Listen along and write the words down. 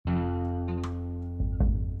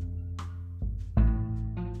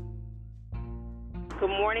Good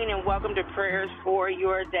morning and welcome to Prayers for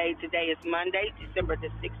Your Day. Today is Monday, December the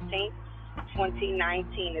 16th,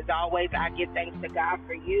 2019. As always, I give thanks to God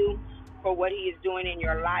for you, for what He is doing in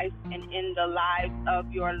your life and in the lives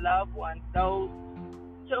of your loved ones, those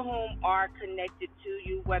to whom are connected to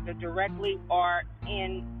you, whether directly or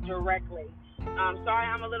indirectly. Sorry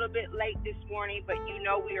I'm a little bit late this morning, but you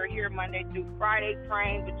know we are here Monday through Friday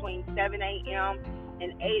praying between 7 a.m.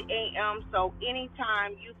 and 8 a.m. So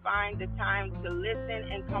anytime you find the time to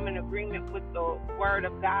listen and come in agreement with the Word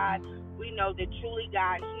of God, we know that truly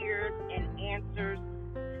God hears and answers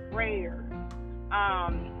prayers.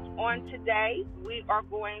 On today, we are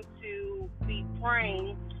going to be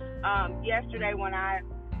praying. Yesterday when I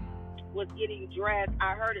was getting dressed,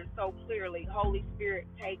 I heard it so clearly, Holy Spirit,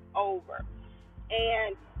 take over.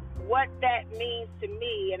 And what that means to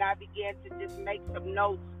me, and I began to just make some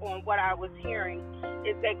notes on what I was hearing,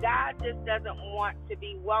 is that God just doesn't want to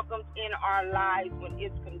be welcomed in our lives when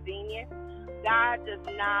it's convenient. God does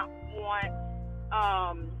not want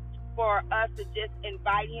for us to just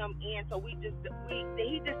invite Him in. So He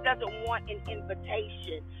just doesn't want an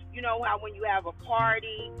invitation. You know how when you have a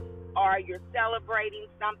party or you're celebrating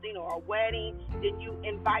something or a wedding, then you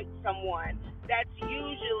invite someone. That's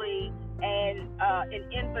usually an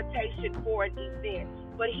invitation for an event.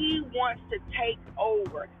 But He wants to take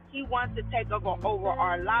over. He wants to take over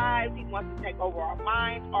our lives. He wants to take over our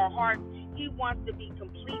minds, our hearts. He wants to be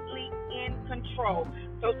completely in control.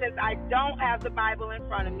 So since I don't have the Bible in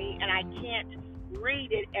front of me and I can't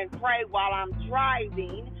read it and pray while I'm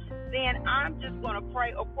driving, then I'm just going to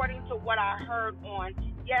pray according to what I heard on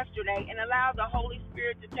yesterday and allow the Holy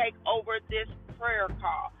Spirit to take over this prayer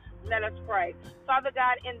call. Let us pray. Father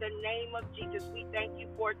God, in the name of Jesus, we thank you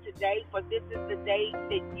for today, for this is the day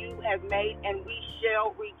that you have made, and we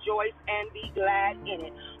shall rejoice and be glad in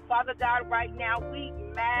it. Father God, right now we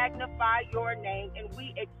magnify your name and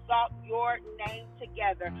we exalt your name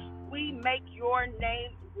together. We make your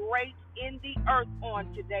name great in the earth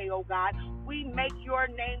on today, oh God. We make your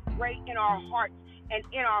name great in our hearts and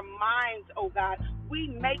in our minds, oh God. We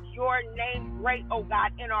make your name great, oh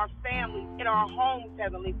God, in our families, in our homes,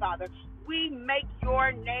 Heavenly Father. We make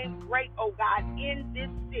your name great, oh God, in this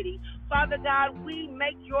city. Father God, we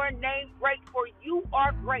make your name great, for you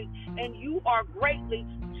are great and you are greatly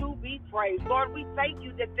to be praised. Lord, we thank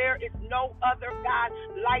you that there is no other God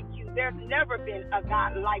like you. There's never been a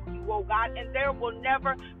God like you, oh God, and there will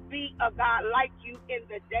never be a God like you in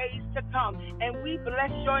the days to come. And we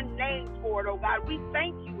bless your name for it, oh God. We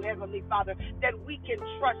thank you, Heavenly Father, that we can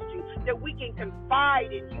trust you, that we can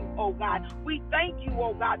confide in you, oh God. We thank you,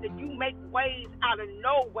 oh God, that you make ways out of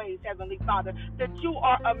no ways, Heavenly Father, that you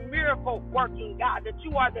are a miracle working God, that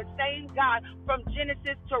you are the same God from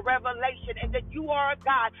Genesis to Revelation, and that you are a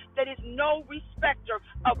God that is no respecter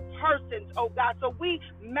of persons, oh God. So we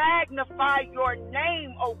magnify your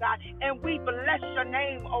name, oh God, and we bless your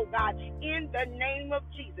name, oh God, in the name of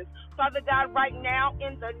Jesus. Father God, right now,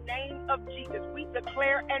 in the name of Jesus, we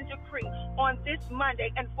declare and decree on this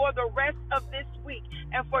Monday and for the rest of this week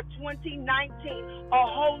and for 2019, a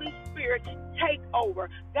Holy Spirit take over.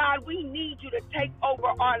 God, we need you to take over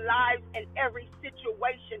our lives and every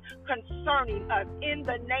situation concerning us in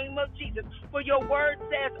the name of Jesus. For your word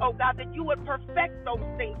says, oh God, that you would perfect those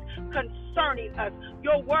things concerning us.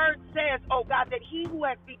 Your word says, oh God, that he who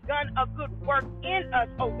has begun a good work in us,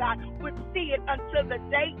 oh God, would see it until the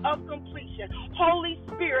day of completion. Holy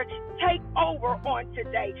Spirit, take over on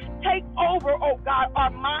today. Take over, oh God,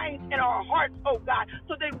 our minds and our hearts, oh God,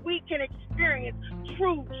 so that we can experience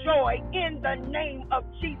true joy in the name of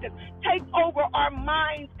Jesus. Take over our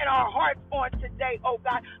minds and our hearts on today, oh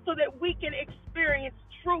God, so that we can experience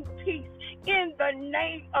true peace in the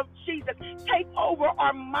name of Jesus. Take over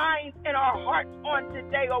our minds and our hearts on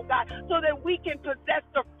today, oh God, so that we can possess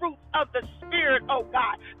the fruits of the Spirit, oh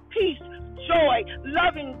God. Peace, joy,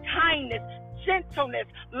 loving kindness, gentleness,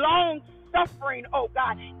 long suffering, oh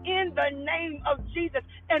God, in the name of Jesus,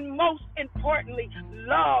 and most importantly,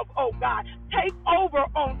 love, oh God. Take over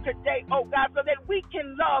on today, oh God, so that we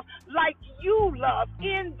can love like you love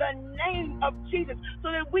in the name of Jesus,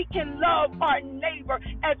 so that we can love our neighbor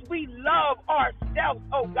as we love ourselves,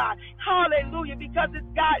 oh God. Hallelujah, because it's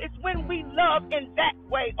God, it's when we love in that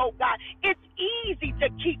way, oh God. It's easy to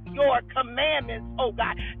keep your commandments, oh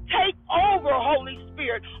God. Take over, Holy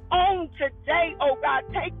Spirit, on today, oh God.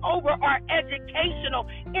 Take over our educational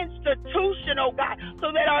institution, oh God,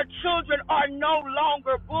 so that our children are no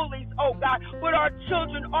longer bullies, oh God, but our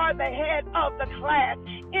children are the head of the class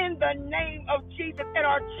in the name of Jesus, and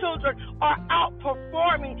our children are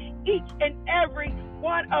outperforming each and every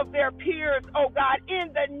one of their peers, oh God,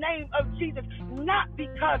 in the name of Jesus. not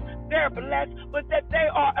because they're blessed, but that they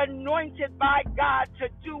are anointed by God to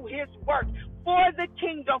do his work for the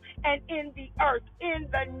kingdom and in the earth, in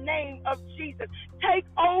the name of Jesus. Take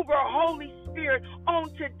over, Holy Spirit, on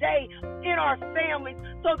today in our families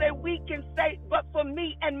so that we can say, but for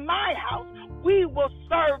me and my house, we will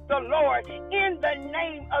serve the Lord in the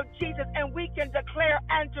name of Jesus, and we can declare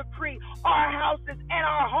and decree our houses and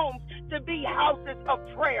our homes to be houses of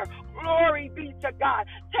prayer. Glory be to God.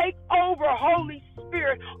 Take over, Holy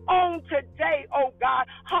Spirit, on today, oh God.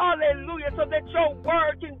 Hallelujah. So that your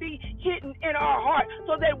word can be hidden in our heart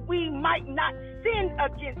so that we might not sin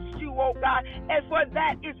against you, oh God. As for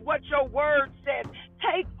that is what your word says.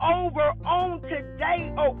 Take over on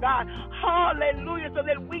today, oh God. Hallelujah. So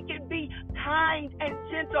that we can be kind and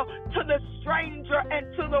gentle to the stranger and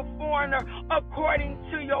to the foreigner according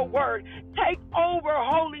to your word. Take over,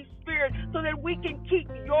 Holy Spirit, so that we can keep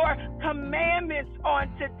your commandments on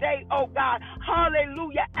today, oh God.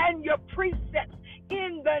 Hallelujah. And your precepts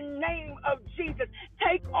in the name of Jesus.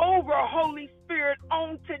 Take over, Holy Spirit,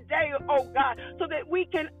 on today, oh God, so that we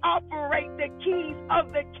can operate the keys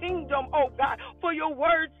of the kingdom, oh God. For your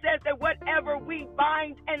word says that whatever we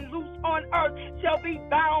bind and loose on earth shall be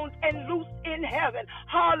bound and loose in heaven.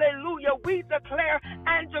 Hallelujah. We declare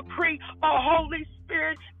and decree a Holy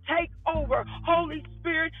Spirit take over. Holy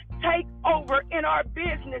Spirit, take over in our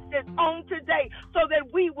businesses on today so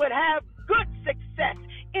that we would have good success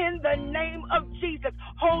in the name of Jesus.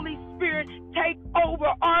 Holy Spirit, take over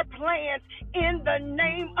our plans in the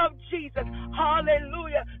name of Jesus.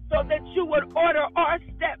 Hallelujah. So that you would order our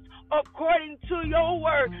steps according to your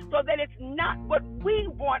word, so that it's not what we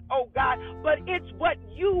want, oh God, but it's what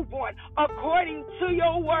you want according to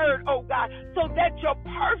your word, oh God, so that your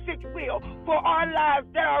perfect will for our lives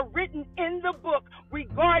that are written in the book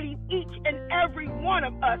regarding each and every one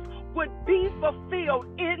of us would be fulfilled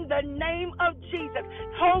in the name of Jesus.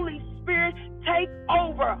 Holy Spirit, take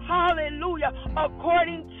over, hallelujah,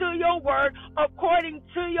 according to your word, according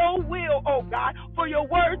to your will, oh God, for your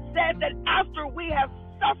word says that after we have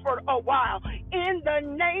suffered a while, in the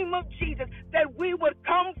name of Jesus, that we would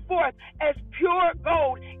come forth as pure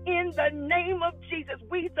gold. In the name of Jesus,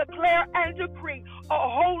 we declare and decree a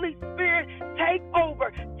Holy Spirit take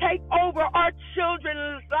over our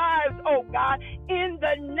children's lives, oh God, in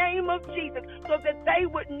the name of Jesus, so that they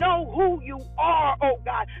would know who you are, oh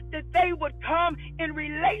God, that they would come in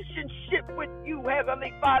relationship with you,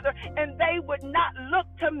 Heavenly Father, and they would not look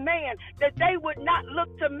to man, that they would not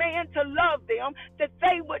look to man to love them, that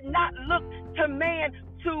they would not look to man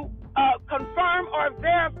to confirm or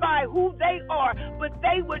verify who they are, but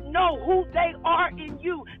they would know who they are in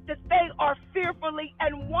you, that they are fearfully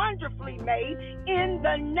and wonderfully made in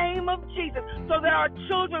the name of Jesus, so that our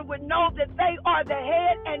children would know that they are the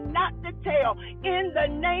head and not the tail in the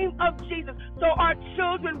name of Jesus, so our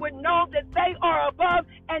children would know that they are above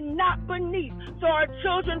and not beneath, so our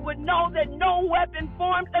children would know that no weapon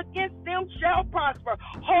formed against them shall prosper.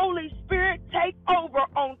 Holy Spirit, take over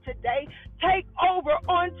on today. Take over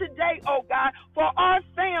on today, oh God, for our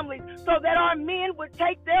families, so that our men would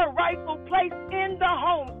take their rightful place in the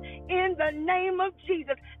homes in the name of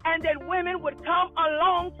Jesus, and that women would come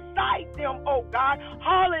alongside them, oh God,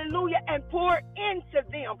 hallelujah, and pour into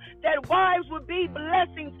them, that wives would be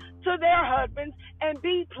blessings to their husbands and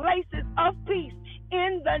be places of peace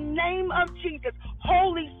in the name of Jesus.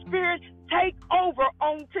 Holy Spirit, take over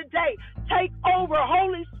on today. Take over,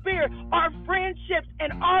 Holy Spirit, our friendships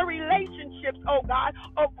and our relationships, oh God,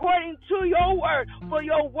 according to your word. For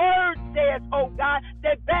your word says, oh God,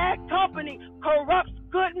 that bad company corrupts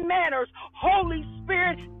good manners. Holy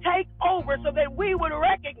Spirit, take over so that we would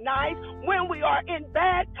recognize when we are in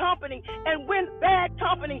bad company and when bad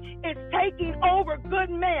company is taking over good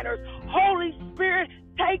manners. Holy Spirit,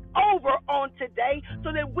 take over on today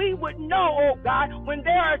so that we would know, oh God, when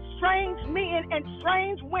there are strange men and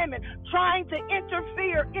strange women trying to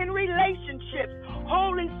interfere in relationships.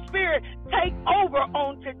 Holy Spirit, take over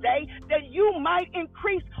on today that you might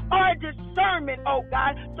increase our discernment, oh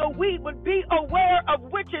God, so we would be aware of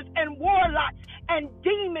witches and warlocks and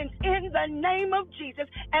demons in the name of Jesus,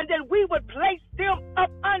 and that we would place them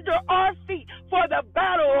up under our feet. For the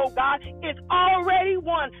battle, oh God, is already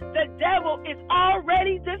won. The devil is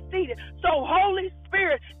already defeated. So Holy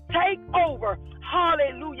Spirit, take over.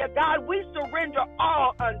 Hallelujah. God, we surrender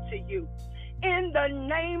all unto you. In the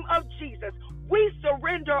name of Jesus, we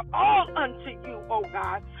surrender all unto you, oh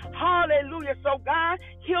God. Hallelujah. So God,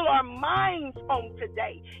 heal our minds on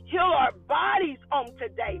today. Heal our bodies on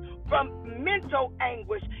today from mental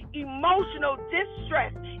anguish, emotional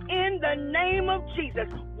distress. In the name of Jesus,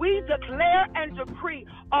 we declare and decree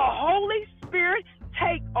a Holy Spirit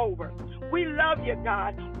take over. We love you,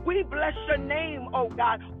 God. We bless your name, oh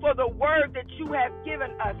God, for the word that you have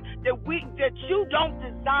given us, that you don't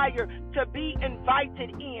desire to be invited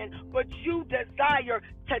in, but you desire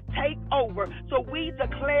to take over. So we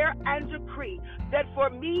declare and decree that for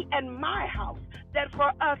me and my house, that for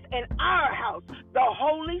us and our house, the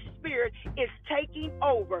Holy Spirit is taking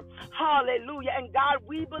over. Hallelujah. And God,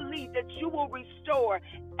 we believe that you will restore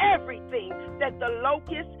everything that the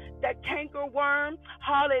locust, the cankerworm,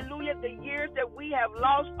 hallelujah, the years that we have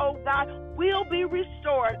lost, oh God, will be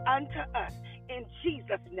restored unto us. In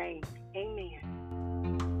Jesus' name, amen.